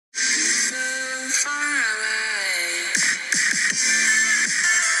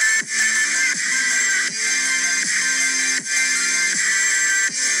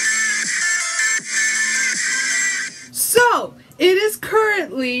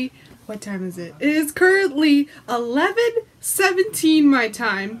what time is it? It is currently 11:17 my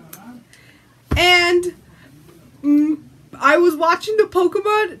time. And I was watching the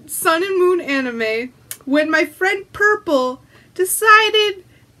Pokemon Sun and Moon anime when my friend Purple decided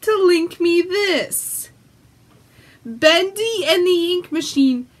to link me this. Bendy and the Ink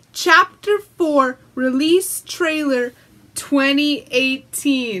Machine, Chapter 4, Release Trailer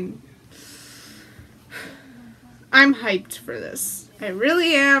 2018. I'm hyped for this. I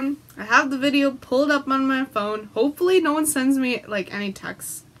really am. I have the video pulled up on my phone. Hopefully no one sends me like any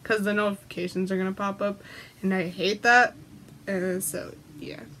texts because the notifications are going to pop up and I hate that. So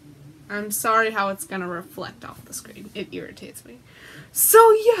yeah. I'm sorry how it's going to reflect off the screen. It irritates me.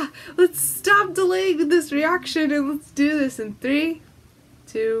 So yeah, let's stop delaying this reaction and let's do this in 3,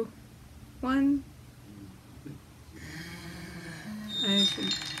 2, 1. I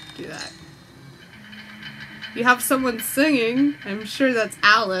should do that. You have someone singing. I'm sure that's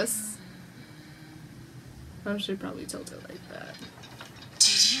Alice. I should probably tilt it like that.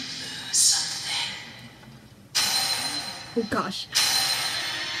 Did you lose something? Oh gosh.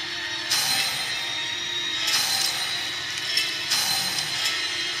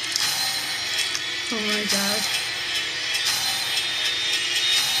 Oh my gosh.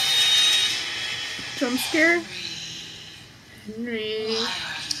 Jump scare? Henry.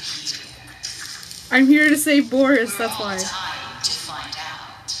 I'm here to save Boris, that's why.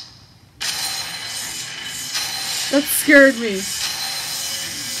 That scared me.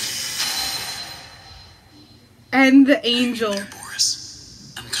 And the angel.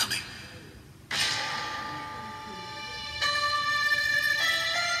 Boris, I'm coming.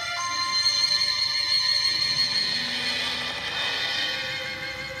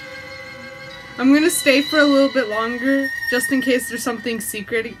 I'm gonna stay for a little bit longer, just in case there's something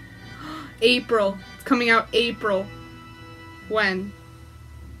secret. April. It's coming out April. When?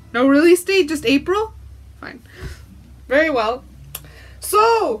 No release date, just April? Fine. Very well.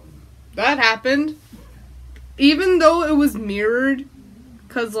 So, that happened. Even though it was mirrored,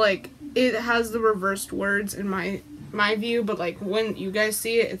 because, like, it has the reversed words in my view, but, like, when you guys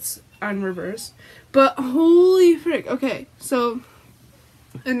see it, it's unreversed. But, holy frick. Okay, so,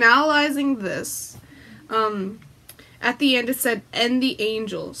 analyzing this, at the end it said, "End the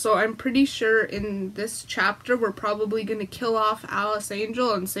Angel." So I'm pretty sure in this chapter we're probably going to kill off Alice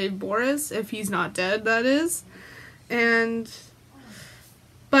Angel and save Boris, if he's not dead, that is. And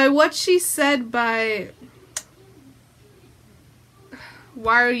by what she said by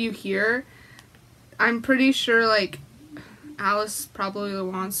 "Why are you here?" I'm pretty sure, like, Alice probably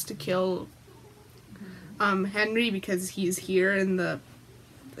wants to kill Henry because he's here in the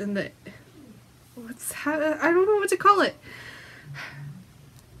I don't know what to call it.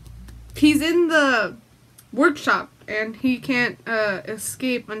 He's in the workshop and he can't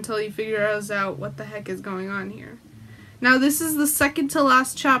escape until he figures out what the heck is going on here. Now this is the second to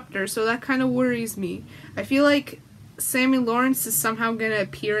last chapter, so that kind of worries me. I feel like Sammy Lawrence is somehow going to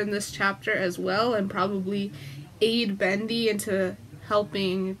appear in this chapter as well and probably aid Bendy into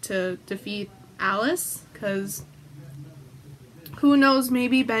helping to defeat Alice, because who knows,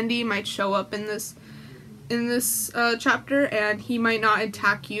 maybe Bendy might show up in this chapter and he might not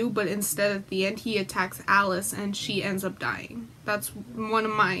attack you, but instead at the end he attacks Alice and she ends up dying. That's one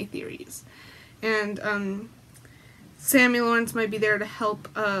of my theories. And Sammy Lawrence might be there to help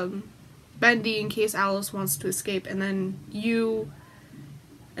Bendy in case Alice wants to escape, and then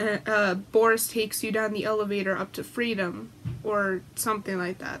Boris takes you down the elevator up to freedom or something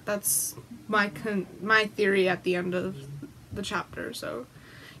like that. That's my theory at the end of the chapter. So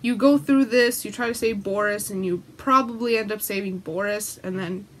you go through this, you try to save Boris, and you probably end up saving Boris, and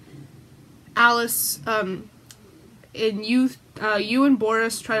then Alice, and you and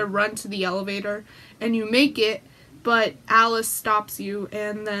Boris try to run to the elevator, and you make it, but Alice stops you,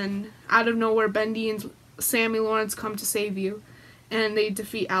 and then out of nowhere, Bendy and Sammy Lawrence come to save you, and they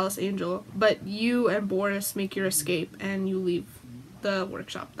defeat Alice Angel, but you and Boris make your escape, and you leave the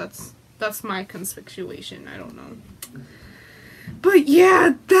workshop. That's my conspicuation, I don't know. But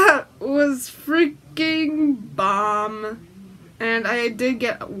yeah, that was freaking bomb. And I did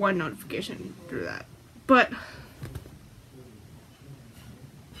get one notification through that. But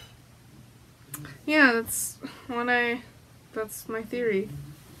yeah, that's my theory.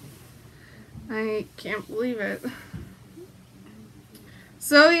 I can't believe it.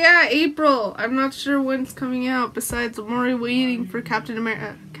 So yeah, April. I'm not sure when it's coming out. Besides, I'm already waiting for Captain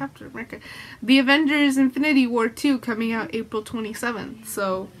America. The Avengers Infinity War 2 coming out April 27th.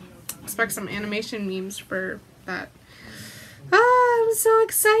 So expect some animation memes for that. Ah, I'm so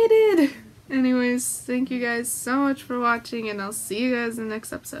excited. Anyways, thank you guys so much for watching, and I'll see you guys in the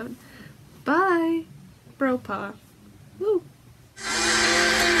next episode. Bye, Bropa. Woo.